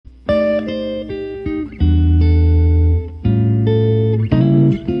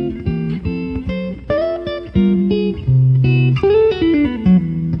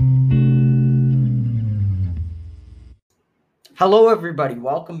Hello, everybody.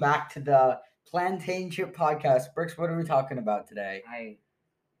 Welcome back to the Plantain Chip Podcast. Brooks, what are we talking about today?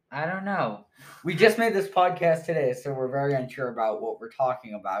 I don't know. We just made this podcast today, so we're very unsure about what we're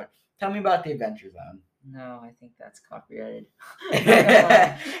talking about. Tell me about the Adventure Zone. No, I think that's copyrighted.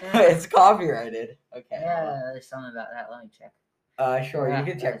 It's copyrighted. Okay. Yeah, there's something about that. Let me check. Sure, you Yeah,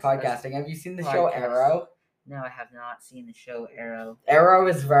 can check that's podcasting. Have you seen the show podcast. Arrow? No, I have not seen the show Arrow. Arrow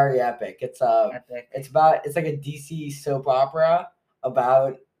is very epic. It's Epic. it's like a DC soap opera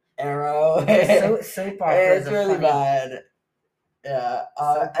about Arrow. Soap opera. It's really bad. Yeah.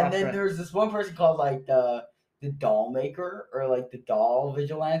 Soap And then opera. there's this one person called like the doll maker or like the doll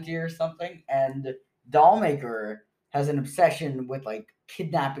vigilante or something. And doll maker has an obsession with like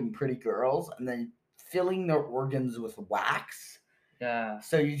kidnapping pretty girls and then filling their organs with wax. Yeah.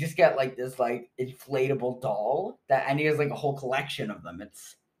 So you just get like this like inflatable doll and he has like a whole collection of them.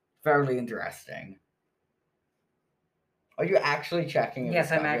 It's fairly interesting. Are you actually checking if Yes,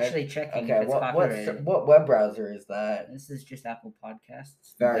 it's I'm copyrighted? actually checking Okay, if it's copyrighted. what web browser is that? This is just Apple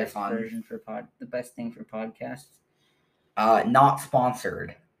Podcasts. Very the best fun. version for the best thing for podcasts. Not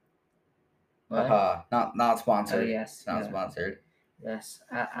sponsored. What? Not sponsored. Oh yes. Not sponsored. Yes,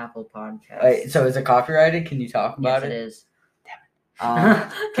 Apple Podcasts. Wait, so is it copyrighted? Can you talk about Yes, it? it is.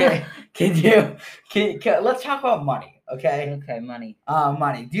 Can let's talk about money, okay? Okay, money.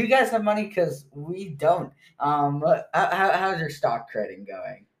 Money. Do you guys have money? Because we don't. How's your stock trading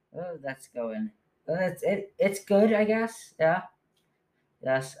going? Oh, that's going. It's good, I guess. Yeah.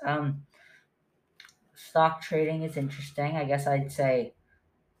 Yes. Stock trading is interesting. I guess I'd say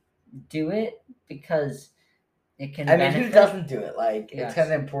do it because it can. I mean, benefit. who doesn't do it? Like, Yes. It's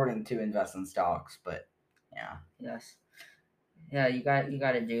kind of important to invest in stocks, but yeah. Yes. Yeah, you got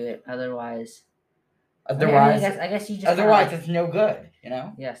to do it. Otherwise, I guess you just. Otherwise, it's no good. You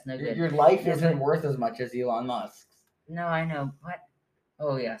know. Yes, no good. Your life isn't worth as much as Elon Musk's. No, I know. What?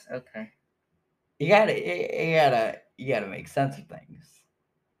 Oh yes. Okay. You gotta make sense of things.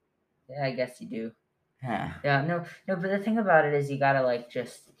 Yeah, I guess you do. Huh. Yeah. No. But the thing about it is, you gotta like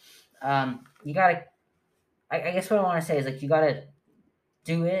just. You gotta. I guess what I want to say is like you gotta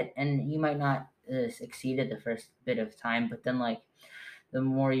do it, and you might not succeed at the first bit of time, but then like the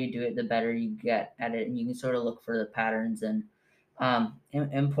more you do it, the better you get at it, and you can sort of look for the patterns and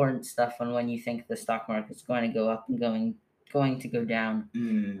important stuff on when you think the stock market's going to go up and going to go down.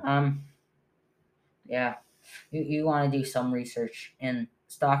 Yeah, you want to do some research in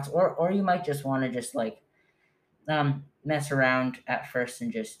stocks, or you might just want to just like mess around at first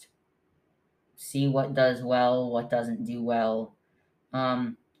and just see what does well, what doesn't do well.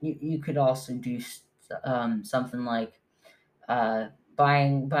 You could also do something like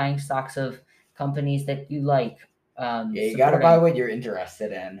buying stocks of companies that you like. You gotta buy what you're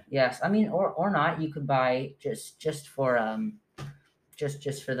interested in. Yes, I mean, or not. You could buy just for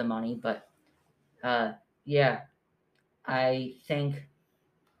just for the money, but yeah, I think.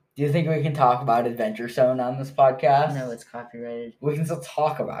 Do you think we can talk about Adventure Zone on this podcast? No, it's copyrighted. We can still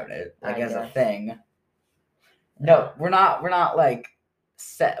talk about it, like as a thing. Yeah. No, we're not like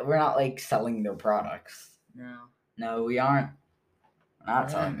selling their products. No, we aren't. We're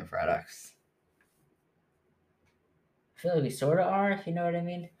not selling their products. I feel like we sort of are, if you know what I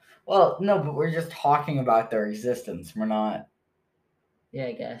mean. Well, no, but we're just talking about their existence. We're not. Yeah,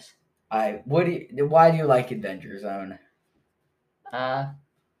 I guess. Why do you like Adventure Zone? I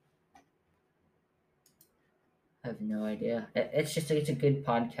have no idea. It's a good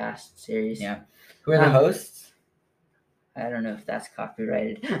podcast series. Yeah. Who are the hosts? I don't know if that's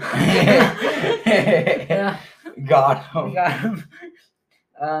copyrighted. Yeah. Got him. We got him.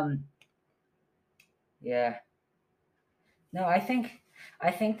 Yeah. No, I think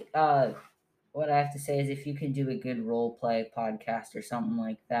what I have to say is if you can do a good role play podcast or something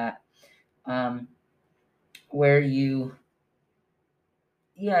like that, where you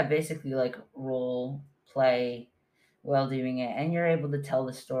basically like role play while doing it, and you're able to tell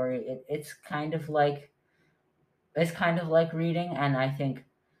the story. It's kind of like reading, and I think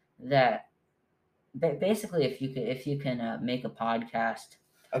that basically if you can make a podcast.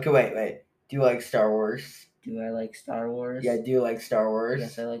 Okay, wait. Do you like Star Wars? Do I like Star Wars? Yeah, do you like Star Wars?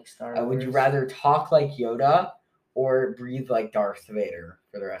 Yes, I like Star Wars. Would you rather talk like Yoda or breathe like Darth Vader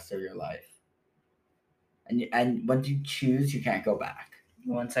for the rest of your life? And once you choose, you can't go back.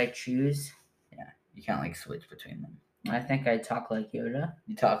 Once I choose? Yeah, you can't like switch between them. I think I'd talk like Yoda.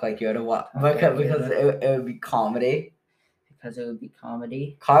 You talk like Yoda? What? Because it would be comedy. Because it would be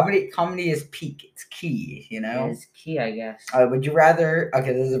comedy. Comedy is peak. It's key, you know? It is key, I guess. Would you rather...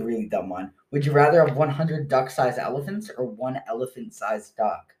 Okay, this is a really dumb one. Would you rather have 100 duck-sized elephants or one elephant-sized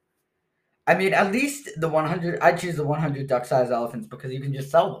duck? I mean, at least the 100. I'd choose the 100 duck-sized elephants because you can just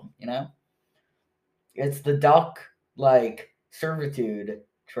sell them. It's the duck servitude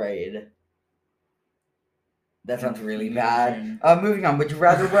trade. That sounds really bad. Confusion. Moving on. Would you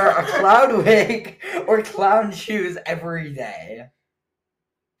rather wear a clown wig or clown shoes every day?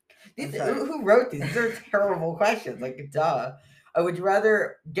 sorry. Who wrote these? These are terrible questions. Duh. Would you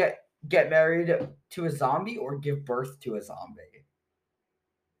rather get married to a zombie or give birth to a zombie?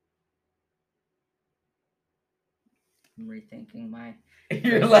 I'm rethinking my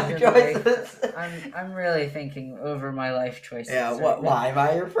Your life choices. I'm really thinking over my life choices. Yeah. right now. Why am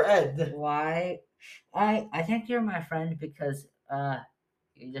I your friend? Why? I think you're my friend because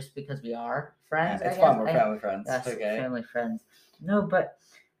just because we are friends. It's I fun. guess. We're family friends. Yes, Okay. family friends. No, but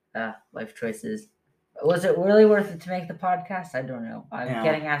life choices. Was it really worth it to make the podcast? I don't know. I'm Yeah.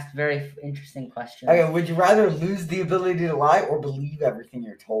 getting asked very interesting questions. Okay. Would you rather lose the ability to lie or believe everything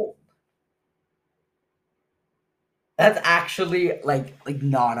you're told? That's actually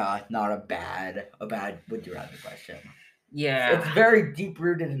not a bad would you rather question. Yeah. It's very deep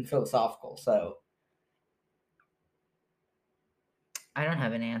rooted and philosophical. So I don't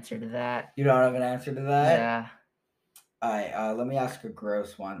have an answer to that. you don't have an answer to that. Yeah. All right, let me ask a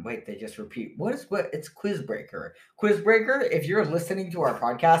gross one. Wait, they just repeat. It's Quizbreaker. Quizbreaker, if you're listening to our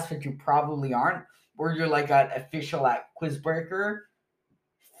podcast, which you probably aren't, or you're an official at Quizbreaker,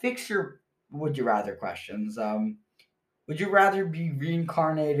 fix your would you rather questions. Would you rather be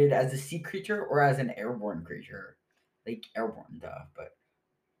reincarnated as a sea creature or as an airborne creature? Airborne, duh, but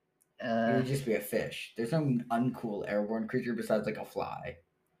you would just be a fish. There's no uncool airborne creature besides a fly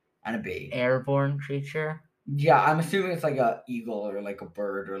and a bee. Airborne creature? Yeah, I'm assuming it's a eagle or a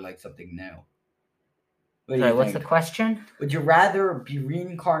bird or something new. What do Sorry, you what's think? the question? Would you rather be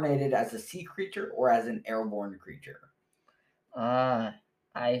reincarnated as a sea creature or as an airborne creature? I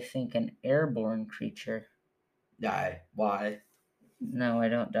think an airborne creature. Die. Why? No, I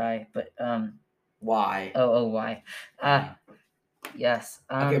don't die, but Why? Oh, why? Yes.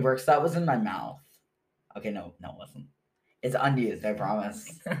 Okay, Brooks, that was in my mouth. Okay, no, it wasn't. It's unused, I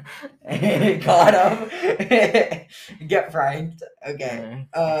promise. Got him. Get pranked. Okay.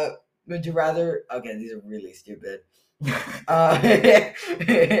 Would you rather? Okay, these are really stupid. Why?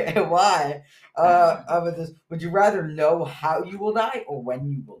 With this, would you rather know how you will die or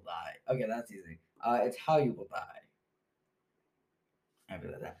when you will die? Okay, that's easy. It's how you will die. I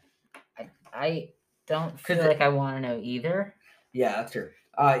feel that. I don't feel like I want to know either. Yeah, that's true.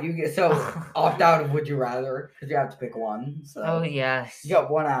 You get opt out of would you rather because you have to pick one. So oh yes, you got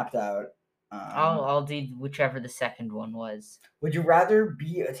one opt out. I'll do whichever the second one was. Would you rather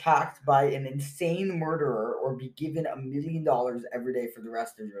be attacked by an insane murderer or be given $1 million every day for the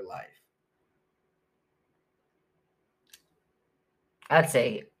rest of your life? That's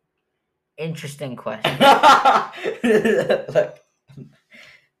a interesting question. Look.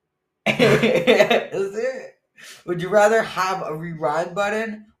 Is it? Would you rather have a rewind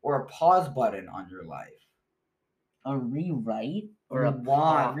button or a pause button on your life? A rewrite or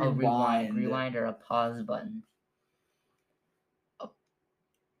rewind? Rewind or a pause button.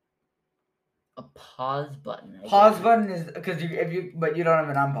 A pause button. Pause button is because but you don't have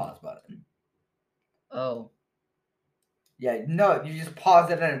an unpause button. Oh. Yeah, no, you just pause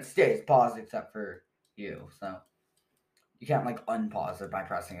it and it stays paused except for you. So you can't unpause it by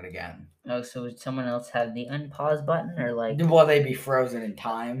pressing it again. Oh, so would someone else have the unpause button or Will they be frozen in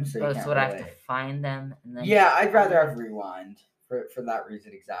time? So you can't would I have to find them and then? Yeah, I'd rather have rewind for that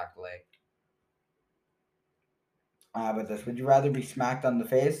reason exactly. But this, would you rather be smacked on the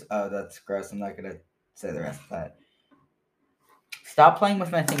face? Oh, that's gross. I'm not gonna say the rest of that. Stop playing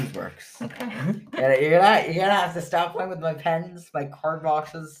with my things, Works. Okay. You're gonna have to stop playing with my pens, my card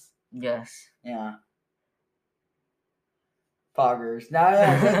boxes. Yes. Yeah. Poggers. No,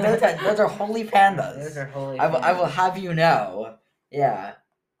 those are holy pandas. Those are holy. I will have you know. Yeah.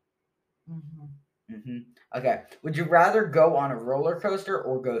 Okay. Would you rather go on a roller coaster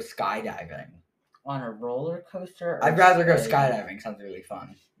or go skydiving? On a roller coaster? I'd rather go skydiving. Sounds really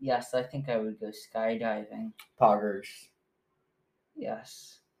fun. Yes, I think I would go skydiving. Poggers.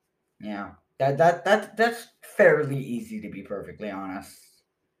 Yes. Yeah. That's fairly easy, to be perfectly honest.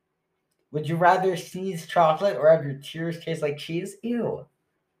 Would you rather sneeze chocolate or have your tears taste like cheese? Ew.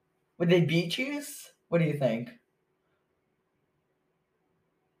 Would they be cheese? What do you think?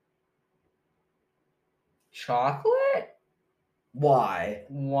 Chocolate? Why?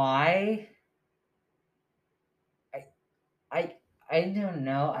 Why? I don't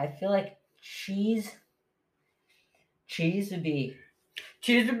know. I feel like cheese would be...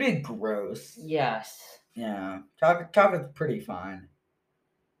 Cheese would be gross. Yes. Yeah. Chocolate's pretty fine.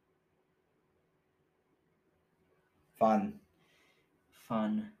 Fun.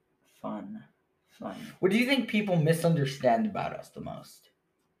 Fun. Fun. Fun. What do you think people misunderstand about us the most?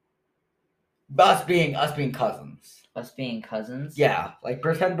 Us being cousins. Us being cousins? Yeah, like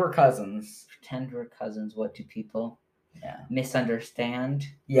pretend we're cousins. Pretend we're cousins. What do people Yeah. misunderstand?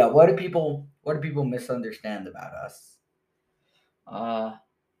 Yeah, what do people misunderstand about us? I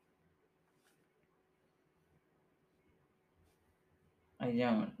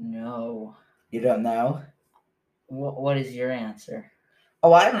don't know. You don't know? What is your answer?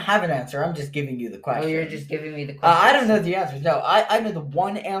 Oh, I don't have an answer. I'm just giving you the question. Oh, you're just giving me the question. I don't know the answers. No, I know the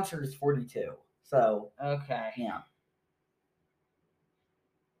one answer is 42. So Okay. Yeah.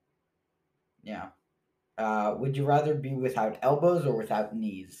 Would you rather be without elbows or without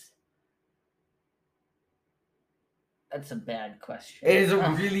knees? That's a bad question. It is a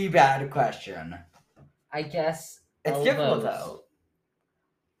really bad question. I guess it's elbows. difficult though.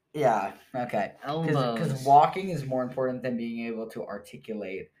 Yeah. Okay. Elbows. Because walking is more important than being able to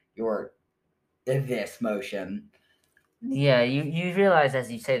articulate your this motion. Yeah, you realize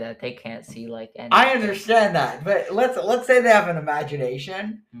as you say that they can't see like anything. I understand that, but let's say they have an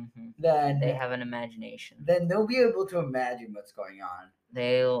imagination. Mm-hmm. Then they have an imagination. Then they'll be able to imagine what's going on.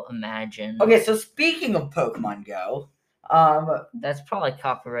 They'll imagine. Okay, so speaking of Pokemon Go, that's probably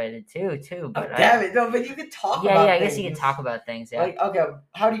copyrighted too. But damn it, no, but you can talk. Yeah, about I things. guess you can talk about things. Yeah. Like, okay,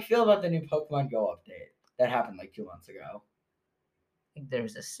 how do you feel about the new Pokemon Go update that happened like 2 months ago? I think there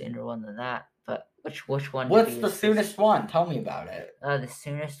was a sooner one than that, but which one? What's the soonest one? Tell me about it. The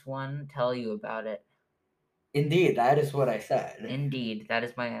soonest one. Tell you about it. Indeed, that is what I said. Indeed, that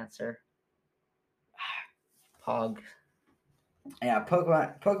is my answer. Pog. Yeah,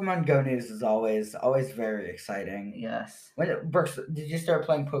 Pokemon Go news is always very exciting. Yes. Brooks, did you start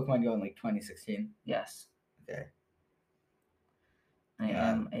playing Pokemon Go in like 2016? Yes. Okay. I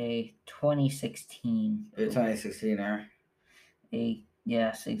am a 2016. You're 2016er.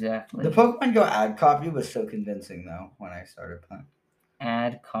 Yes, exactly. The Pokemon Go ad copy was so convincing though when I started playing.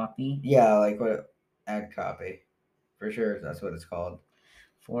 Ad copy? Yeah, like what ad copy. For sure, that's what it's called.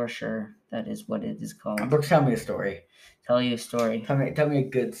 For sure, that is what it is called. Brooks, tell me a story. Tell you a story. Tell me a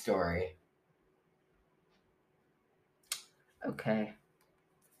good story. Okay.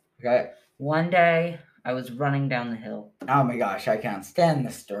 One day I was running down the hill. Oh my gosh, I can't stand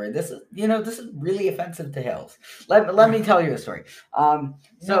this story. This is really offensive to hills. Let me tell you a story. No.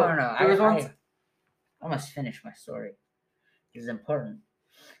 I must finish my story. This is important.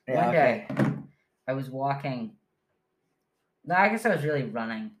 Yeah, One day I was walking. No, I guess I was really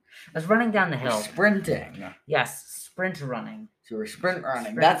running. I was running down the hill. Sprinting. Yes, sprint running. So we're sprint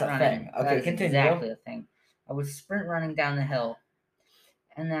running. That's a thing. Okay, that's continue. Exactly a thing. I was sprint running down the hill,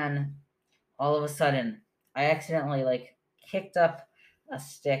 and then all of a sudden, I accidentally kicked up a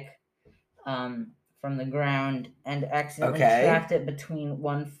stick from the ground and accidentally trapped it between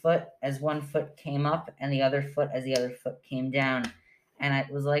one foot as one foot came up and the other foot as the other foot came down. And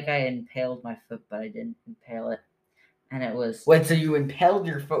it was like I impaled my foot, but I didn't impale it. And it was... Wait, so you impaled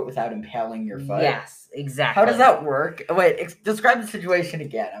your foot without impaling your foot? Yes, exactly. How does that work? Wait, describe the situation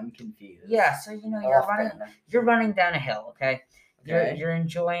again. I'm confused. Yeah, so you're running down a hill, okay? You're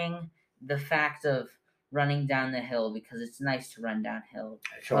enjoying the fact of running down the hill because it's nice to run downhill.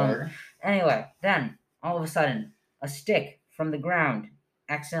 Sure. Anyway, then all of a sudden, a stick from the ground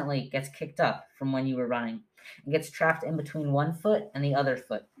accidentally gets kicked up from when you were running and gets trapped in between one foot and the other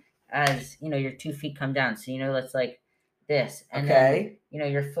foot as your 2 feet come down. So that's like this, and then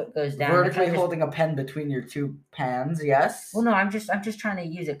your foot goes down. Vertically holding a pen between your 2 pans. Yes. Well, no, I'm just trying to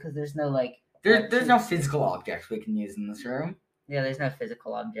use it because there's no There's no physical objects we can use in this room. Yeah, there's no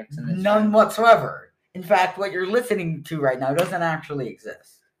physical objects in this room. None whatsoever. In fact, what you're listening to right now doesn't actually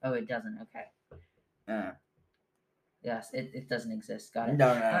exist. Oh, it doesn't. Okay. Yes, it doesn't exist. Got it.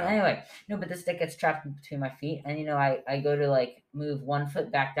 No. Anyway, but the stick gets trapped between my feet, and I go to move one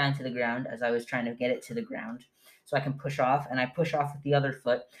foot back down to the ground as I was trying to get it to the ground, so I can push off, and I push off with the other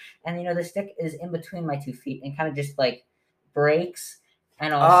foot, and the stick is in between my 2 feet and kind of just breaks.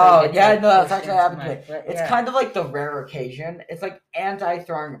 And also that's actually happened to me. It's kind of like the rare occasion. It's like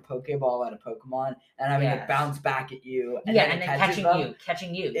throwing a Pokeball at a Pokemon and having it bounce back at you. And then catching you.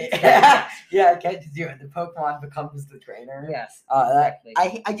 It catches you, and the Pokemon becomes the trainer. Yes, exactly.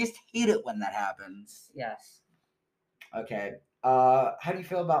 I just hate it when that happens. Yes. Okay. How do you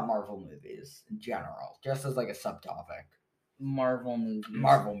feel about Marvel movies in general, just as a subtopic? Marvel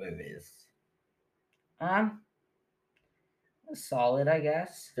movies. Solid, I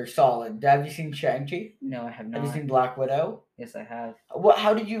guess. They're solid. Have you seen Shang-Chi? No, I have not. Have you seen Black Widow? Yes, I have.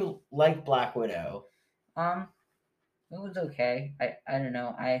 How did you like Black Widow? It was okay. I don't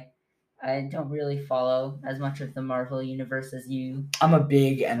know. I I don't really follow as much of the Marvel universe as you I'm a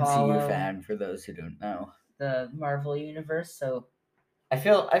big MCU follow fan. For those who don't know, the Marvel universe. So I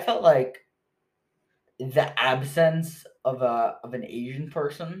felt like the absence of an Asian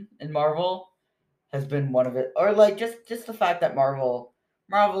person in Marvel has been one of it, or like just the fact that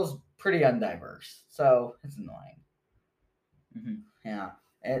Marvel's pretty undiverse, so it's annoying. mhm. Yeah,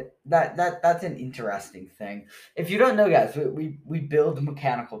 that's an interesting thing. If you don't know, guys, we build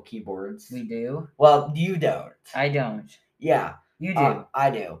mechanical keyboards. We do. Well, you don't. I don't. Yeah, You do. I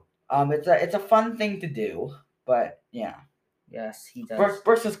do. It's a fun thing to do, but yeah. Yes, he does.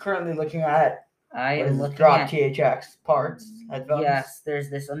 Burst is currently looking at I what am is this, looking Drop at THX parts headphones. yes. There's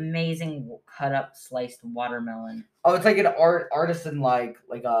this amazing cut up sliced watermelon. Oh, it's like an artisan like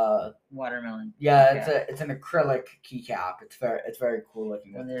a Watermelon. yeah. keycap. It's an acrylic keycap. It's very cool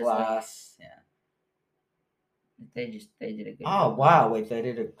looking And with there's, glass. Yeah. They did a good Oh job. wow! Wait, they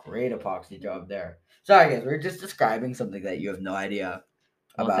did a great epoxy job there. Sorry, guys, we're just describing something that you have no idea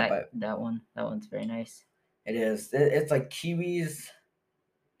Well, about, that one's very nice. but it is. It's like kiwis.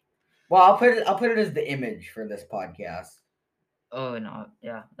 Well, I'll put it as the image for this podcast. Oh no,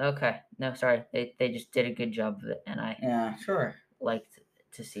 yeah, okay. No, sorry, they just did a good job of it, and I Yeah, sure. liked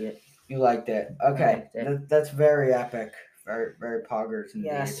to see it. You liked it. Okay, liked it. that's very epic. Very poggers indeed.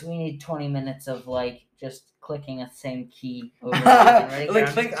 Yes, we need 20 minutes of like just clicking a same key over and over. Ready? Like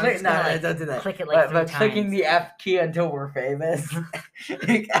I'm click, just click. gonna, No, like, don't do that. click it like but three clicking times. the F key until we're famous.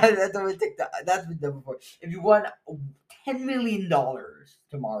 That's what that's been done before. If you won $10 million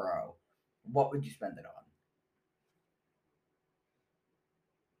tomorrow, what would you spend it on?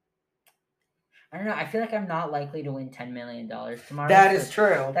 I don't know. I feel like I'm not likely to win $10 million tomorrow. That so is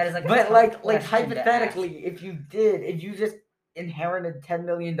true. That is like, a but tough like question to hypothetically, if you just inherited $10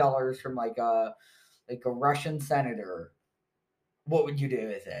 million from like a Russian senator, what would you do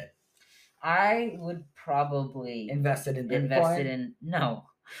with it? I would probably Invest it in Bitcoin. No.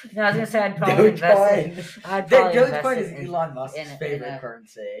 No, I was gonna say I'd probably invest it. I'd probably invest Dogecoin it is in Elon Musk's in favorite a-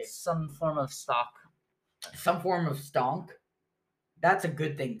 currency. some form of stock. Some form of stonk. That's a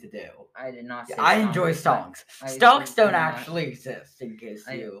good thing to do. I did not say I stonks, enjoy but stonks. I Stonks did don't not- actually exist, in case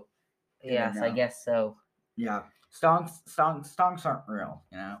you. Yes, I know. guess so. Yeah, stonks aren't real.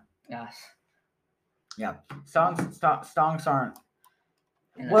 You know. Yes. Yeah, stonks aren't.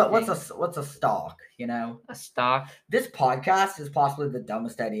 And What's a stock? You know, a stock? this podcast is possibly the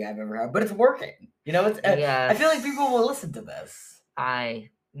dumbest idea I've ever had, but it's working. You know, it's. Yes. I feel like people will listen to this.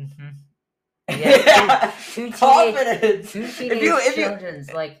 Yeah, two confidence. teenage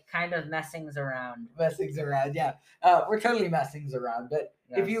children's like kind of messings around. Messings around, yeah. We're totally messings around, but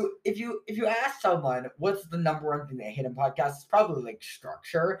Yes. if you ask someone what's the number one thing they hate in podcasts, it's probably like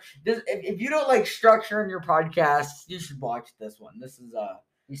structure. If you don't like structure in your podcast, you should watch this one. This is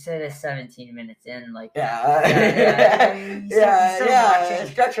You said it's 17 minutes in, like yeah. You start watching.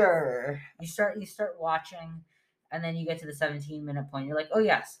 Structure. You start watching, and then you get to the 17-minute point. You're like, oh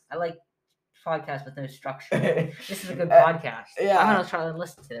yes, I like podcast with no structure. This is a good podcast. Yeah. I'm gonna try to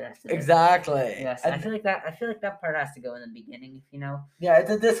listen to the rest of it. Exactly. Yes, I feel like that part has to go in the beginning, if you know. Yeah,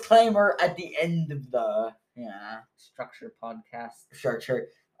 it's a disclaimer at the end of the Structure podcast. structure.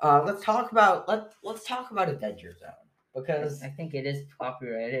 Let's talk about Adventure Zone, because I think it is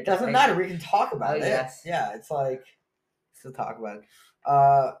copyrighted. it doesn't matter. We can talk about it. Yes. Yeah, it's like let's talk about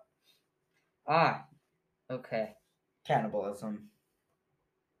it. Okay. Cannibalism.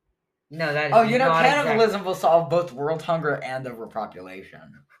 No, that is Oh, you know, not cannibalism will solve both world hunger and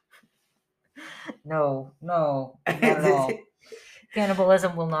overpopulation. No, not at all.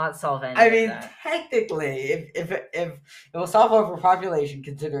 Cannibalism will not solve any I of mean, that. technically, if it will solve overpopulation,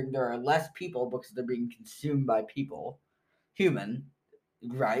 considering there are less people because they're being consumed by human,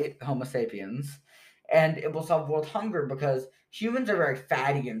 right? Homo sapiens, and it will solve world hunger because humans are very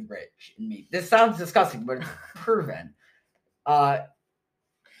fatty and rich in meat. This sounds disgusting, but it's proven.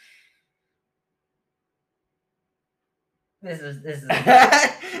 This is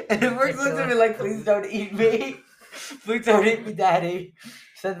And the first looks at me like, please don't eat me. Please don't eat me, daddy.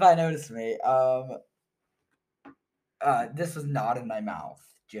 Send my notice to me. This was not in my mouth,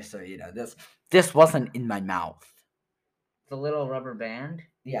 just so you know. This wasn't in my mouth. the little rubber band.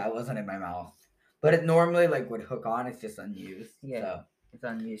 Yeah, it wasn't in my mouth. But it normally like would hook on, it's just unused. Yeah. So It's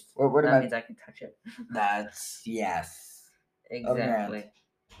unused. what That means I can touch it. that's yes. Exactly.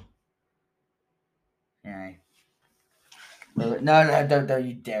 Yeah. No, don't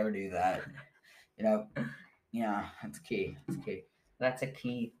you dare do that. You know, yeah, that's key. That's key. That's a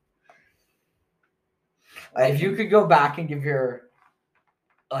key. If you could go back and give your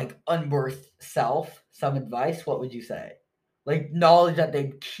like unbirthed self some advice, what would you say? like knowledge that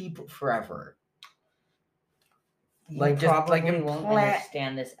they keep forever. You Like, just, like, probably won't implant.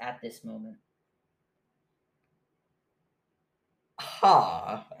 understand this at this moment.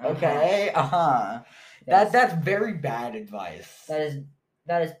 Huh. Okay. Yes. That's very bad advice.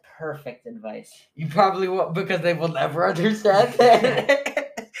 That is perfect advice. You probably won't, because they will never understand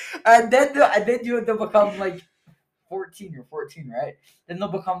it. and then they'll become like 14 or 14, right? Then they'll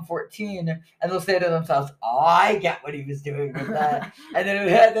become 14 and they'll say to themselves, "Oh, I get what he was doing with that." and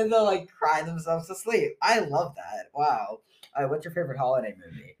then they'll like cry themselves to sleep. I love that. Wow. What's your favorite holiday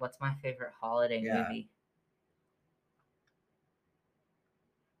movie? What's my favorite holiday movie?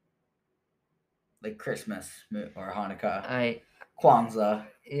 Like Christmas or Hanukkah, I Kwanzaa,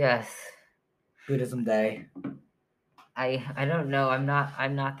 yes. Buddhism Day. I don't know. I'm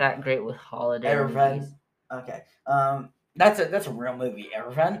not that great with holiday Erevent. movies. Okay. That's a real movie.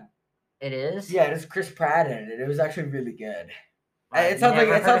 Erevent. It is? Yeah, it is Chris Pratt in it. It was actually really good. I've It sounds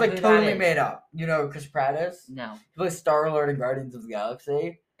never like heard of who that totally is. made up. You know who Chris Pratt is? No. He plays Star-Lord in Guardians of the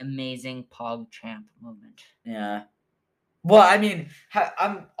Galaxy. Amazing PogChamp moment. Yeah. Well, I mean,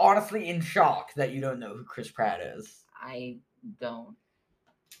 I'm honestly in shock that you don't know who Chris Pratt is. I don't.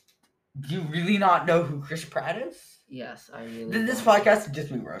 Do you really not know who Chris Pratt is? Yes, I really This don't. podcast is just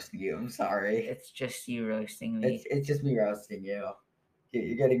me roasting you. I'm sorry. It's just you roasting me. It's just me roasting you.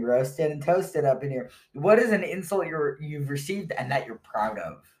 You're getting roasted and toasted up in here. What is an insult you've received and that you're proud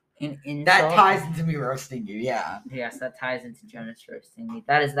of? An insult? That ties into me roasting you, yeah. Yes, that ties into Jonas roasting me.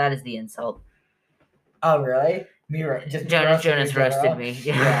 That is the insult. Oh, really? Jonas roasted me.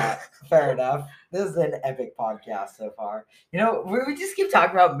 Yeah, fair enough. This is an epic podcast so far. You know, we just keep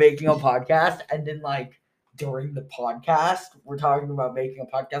talking about making a podcast, and then like during the podcast, we're talking about making a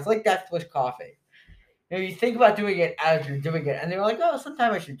podcast like Death Wish Coffee. You know, you think about doing it as you're doing it, and they're like, "Oh,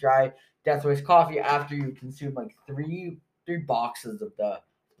 sometime I should try Death Wish Coffee." After you consume like three boxes of the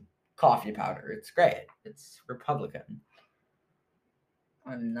coffee powder, it's great. It's Republican.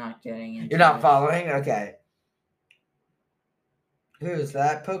 I'm not getting into You're not this. following? Okay. Who's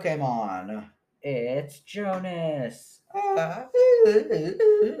that Pokemon? It's Jonas.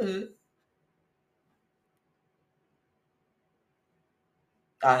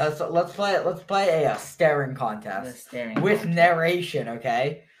 Let's play a staring contest The staring with contest. narration.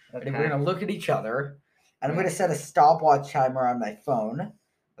 Okay? Okay. We're gonna look at each other, and I'm Yeah. gonna set a stopwatch timer on my phone.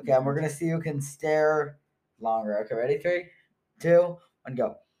 Okay, and we're gonna see who can stare longer. Okay, ready? 3, 2, 1,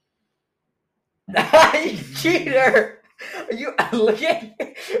 go. You cheater! Are you looking?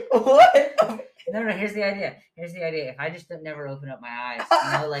 What? No, here's the idea. If I just never open up my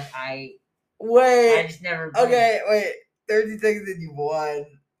eyes, like I Wait. just never blink. Okay, wait. 30 seconds and you won.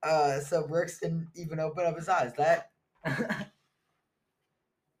 So Brooks didn't even open up his eyes. That.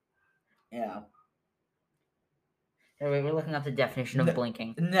 Yeah. Hey, wait, we're looking up the definition of No.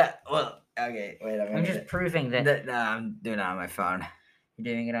 blinking. No. Well. Okay. Wait a minute. I'm just proving that No, I'm doing it on my phone.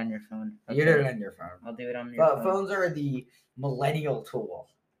 you're doing it on your phone. Okay. You're doing it on your phone. I'll do it on your phone. Phones are the millennial tool.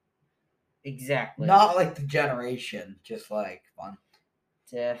 Exactly. Not like the generation. Just like fun.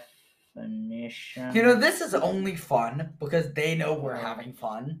 Definition. You know, this is only fun because they know we're having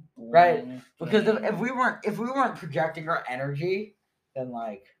fun, right? Because if we weren't projecting our energy, then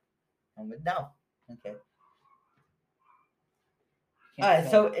like, I would know. Okay.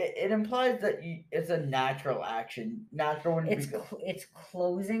 So it implies that it's a natural action. Natural when it's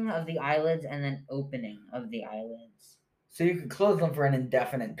closing of the eyelids and then opening of the eyelids. So you could close them for an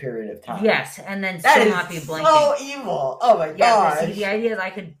indefinite period of time. Yes, and then that still is not be blinking. So evil. Oh my god. See, the idea is I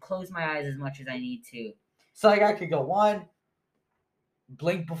could close my eyes as much as I need to. So like I could go 1,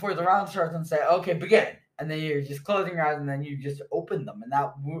 blink before the round starts, and say, "Okay, begin." And then you're just closing your eyes, and then you just open them, and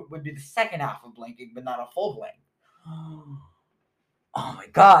that would be the second half of blinking, but not a full blink. Oh my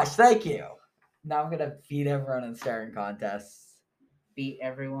gosh! Thank you. Now I'm gonna beat everyone in staring contests. Beat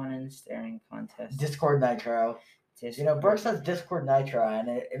everyone in staring contests. Discord Nitro. You know, Brooks has Discord Nitro, and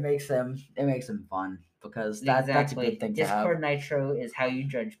it makes them fun because that's a good thing to have. Discord Nitro is how you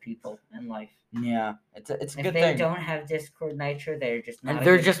judge people in life. Yeah, it's a good thing. If they don't have Discord Nitro, they're just not. And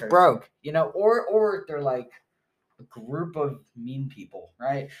they're just broke, you know, or they're like a group of mean people,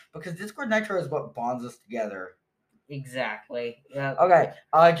 right? Because Discord Nitro is what bonds us together. Exactly. Yeah. Okay.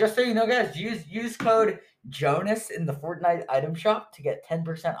 Just so you know, guys, use code Jonas in the Fortnite item shop to get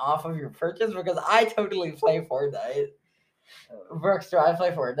 10% off of your purchase because I totally play Fortnite. Brooks, do I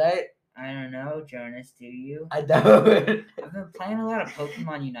play Fortnite? I don't know, Jonas. Do you? I don't. I've been playing a lot of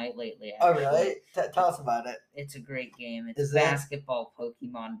Pokemon Unite lately. Actually. Oh, really? Tell us about it. It's a great game. It's basketball,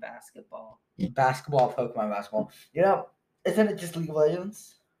 Pokemon basketball. Basketball, Pokemon basketball. You know, isn't it just League of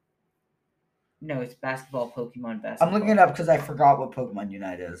Legends? No, it's basketball, Pokemon I'm basketball. looking it up because I forgot what Pokemon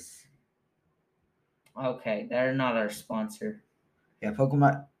Unite is. Okay, they're not our sponsor. Yeah,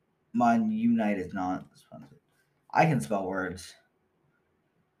 Pokemon Unite is not sponsored. I can spell words.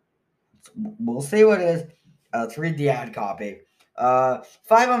 We'll see what it is. Let's read the ad copy.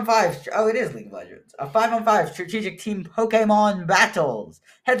 5-on-5. Oh, it is League of Legends. A 5-on-5 strategic team Pokemon battles.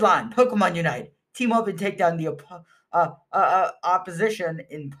 Headline: Pokemon Unite. Team up and take down the opposition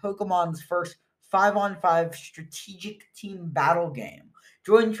in Pokemon's first 5-on-5 strategic team battle game.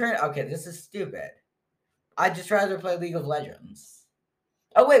 Join train. Okay, this is stupid. I'd just rather play League of Legends.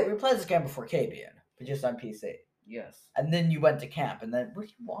 Oh wait, we played this game before Kabian, but just on PC. Yes. And then you went to camp, and then what are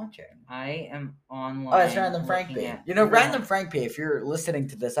you watching? I am online. Oh, it's Random Frank looking P. at- You know, No, Random Frank P, if you're listening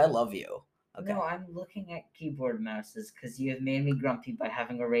to this, I love you. Okay. No, I'm looking at keyboard mouses because you have made me grumpy by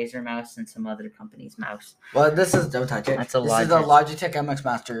having a Razer mouse and some other company's mouse. Well, this is, don't touch it. That's a This is a Logitech. Logitech MX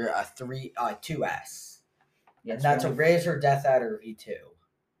Master 2S. Yes, And that's a right. Razer Death Adder V2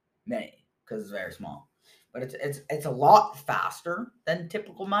 Mini, because it's very small. But it's a lot faster than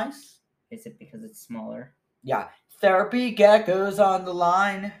typical mice. Is it because it's smaller? Yeah. Therapy geckos on the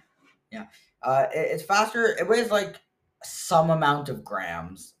line. Yeah. It's faster. It weighs like some amount of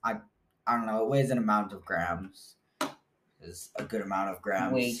grams. I don't know. It weighs an amount of grams. Is a good amount of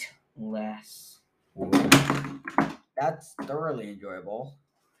grams. Weight less. That's thoroughly enjoyable.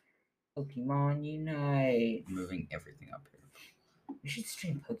 Pokemon Unite. Moving everything up here. We should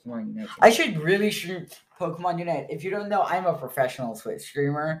stream Pokemon Unite. I should really stream Pokemon Unite. If you don't know, I'm a professional Twitch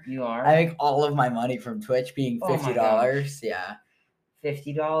streamer. You are? I make all of my money from Twitch, being Oh my $50. Yeah.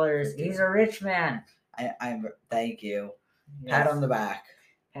 $50. He's a rich man. I'm. Thank you. Yes. Pat on the back.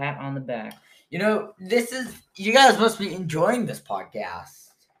 Pat on the back. You know, you guys must be enjoying this podcast.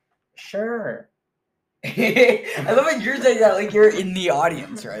 Sure. I love when you're saying that like you're in the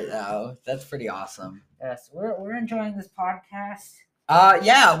audience right now. That's pretty awesome. Yes, we're enjoying this podcast.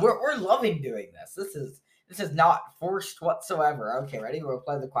 Yeah, we're loving doing this. This is not forced whatsoever. Okay, ready? We'll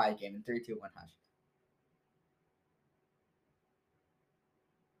play the quiet game in 3, 2, 1, hush.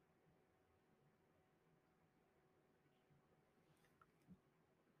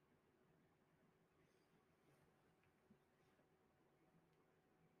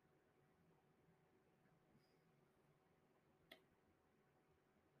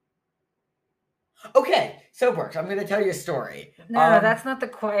 Okay, so Brooks, I'm gonna tell you a story. No, that's not the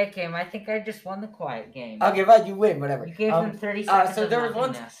quiet game. I think I just won the quiet game. Okay, fine, you win, whatever. You gave them 30 seconds. So of there was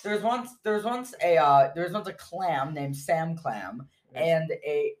nothingness. once a clam named Sam Clam and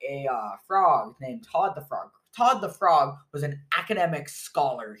a frog named Todd the Frog. Todd the Frog was an academic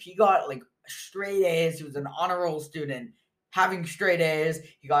scholar. He got like straight A's. He was an honor roll student, having straight A's.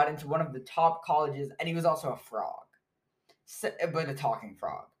 He got into one of the top colleges, and he was also a frog, but a talking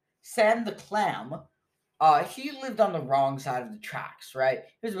frog. Sam the Clam, he lived on the wrong side of the tracks, right?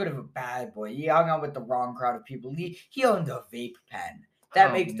 He was a bit of a bad boy. He hung out with the wrong crowd of people. He owned a vape pen.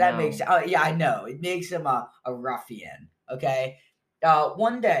 That makes yeah, I know. It makes him a ruffian. Okay.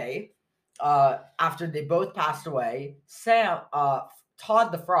 One day, after they both passed away,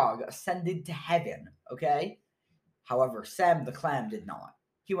 Todd the Frog ascended to heaven. Okay. However, Sam the Clam did not.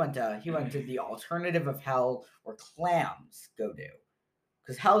 He went to the alternative of hell where clams go to.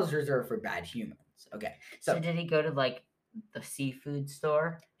 Because hell is reserved for bad humans. Okay. So did he go to like the seafood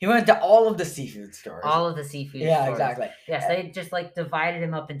store? He went to all of the seafood stores. All of the seafood stores. Yeah, exactly. Yes, they just like divided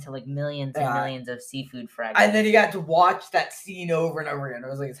him up into like millions and millions of seafood fragments. And then he got to watch that scene over and over again. It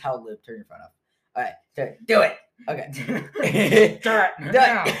was like, it's hell lived, turn your phone off. Alright, so do it. Okay. Do it.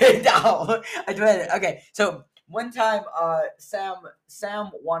 No, I did it. Okay, so one time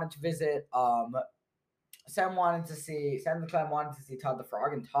Sam wanted to visit Sam the Clam wanted to see Todd the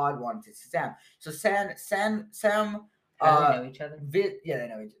Frog, and Todd wanted to see Sam. So Sam How do they know each other? Yeah, they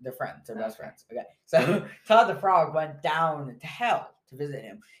know they're friends. They're best friends. Okay, so Todd the Frog went down to hell to visit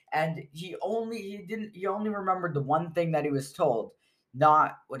him, and he only remembered the one thing that he was told,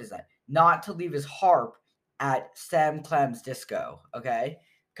 not to leave his harp at Sam Clam's disco. Okay,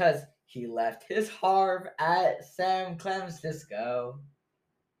 because he left his harp at Sam Clam's disco.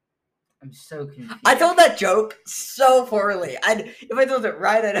 I'm so confused. I told that joke so poorly. If I told it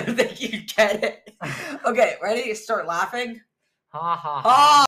right, I don't think you get it. Okay, ready? Start laughing. Ha ha. Ha!